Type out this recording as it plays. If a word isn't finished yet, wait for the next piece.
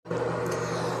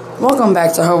Welcome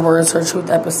back to Her Words, Her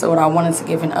Truth episode. I wanted to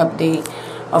give an update.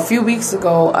 A few weeks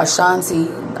ago, Ashanti,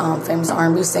 famous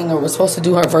R&B singer, was supposed to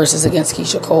do her verses against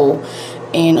Keyshia Cole.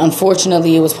 And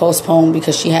unfortunately, it was postponed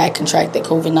because she had contracted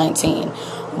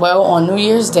COVID-19. Well, on New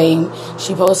Year's Day,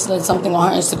 she posted something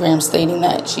on her Instagram stating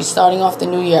that she's starting off the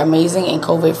new year amazing and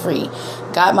COVID-free.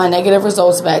 Got my negative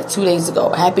results back 2 days ago.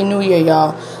 Happy New Year,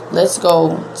 y'all. Let's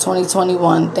go.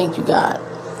 2021. Thank you, God.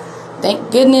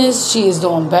 Thank goodness she is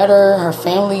doing better. Her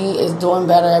family is doing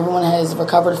better. Everyone has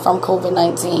recovered from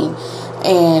COVID-19.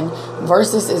 And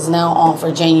Verzuz is now on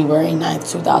for January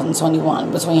 9th,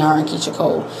 2021 between her and Keyshia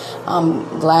Cole.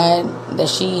 I'm glad that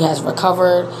she has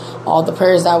recovered. All the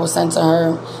prayers that were sent to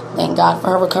her. Thank God for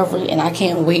her recovery. And I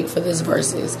can't wait for this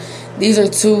Verzuz. These are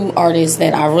two artists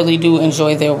that I really do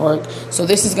enjoy their work. So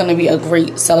this is going to be a great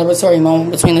celebratory moment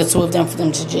between the two of them for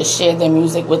them to just share their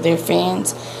music with their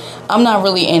fans. I'm not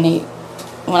really in it.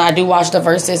 When I do watch the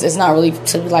Verzuz, it's not really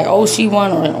to be like, oh, she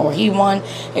won or he won.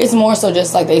 It's more so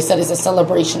just like they said, it's a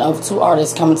celebration of two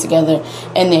artists coming together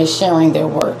and they're sharing their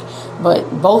work. But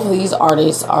both of these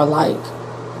artists are like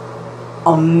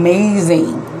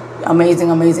amazing.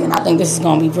 And I think this is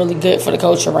going to be really good for the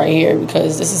culture right here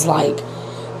because this is like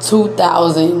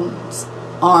 2000s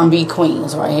R&B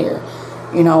queens right here.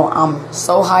 You know, I'm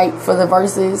so hyped for the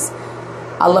Verzuz.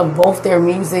 I love both their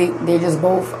music. They're just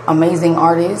both amazing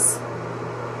artists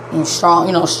and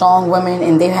strong women,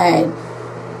 and they've had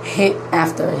hit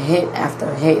after hit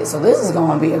after hit. So this is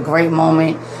going to be a great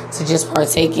moment to just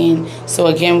partake in. So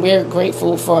again, we're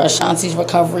grateful for Ashanti's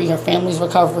recovery, her family's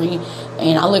recovery,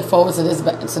 and I look forward to this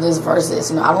Verzuz.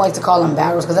 You know, I don't like to call them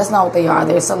battles because that's not what they are.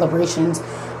 They're celebrations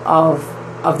of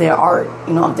their art,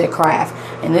 of their craft,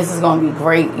 and this is going to be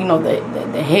great.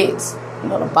 The hits. The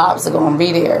bops are going to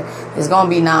be there. It's going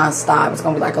to be nonstop. It's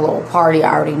going to be like a little party.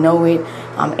 I already know it.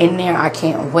 I'm in there. I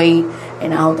can't wait.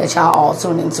 And I hope that y'all all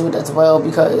tune into it as well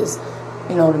because,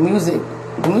 the music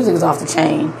is off the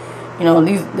chain.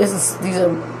 These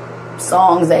are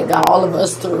songs that got all of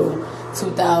us through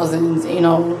 2000s,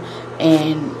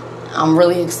 and I'm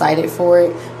really excited for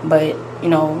it. But,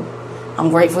 I'm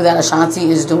grateful that Ashanti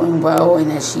is doing well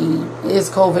and that she is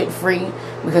COVID-free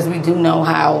because we do know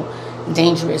how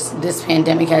dangerous this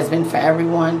pandemic has been for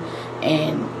everyone,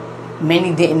 and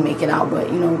many didn't make it out, but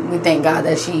we thank God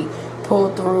that she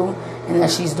pulled through and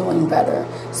that she's doing better.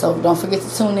 So don't forget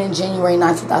to tune in January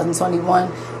 9th,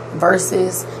 2021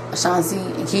 Verzuz Ashanti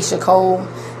and Keyshia Cole,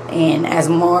 and as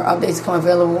more updates become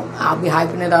available, I'll be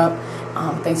hyping it up.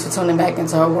 Thanks for tuning back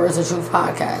into Her Words of Truth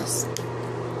podcast.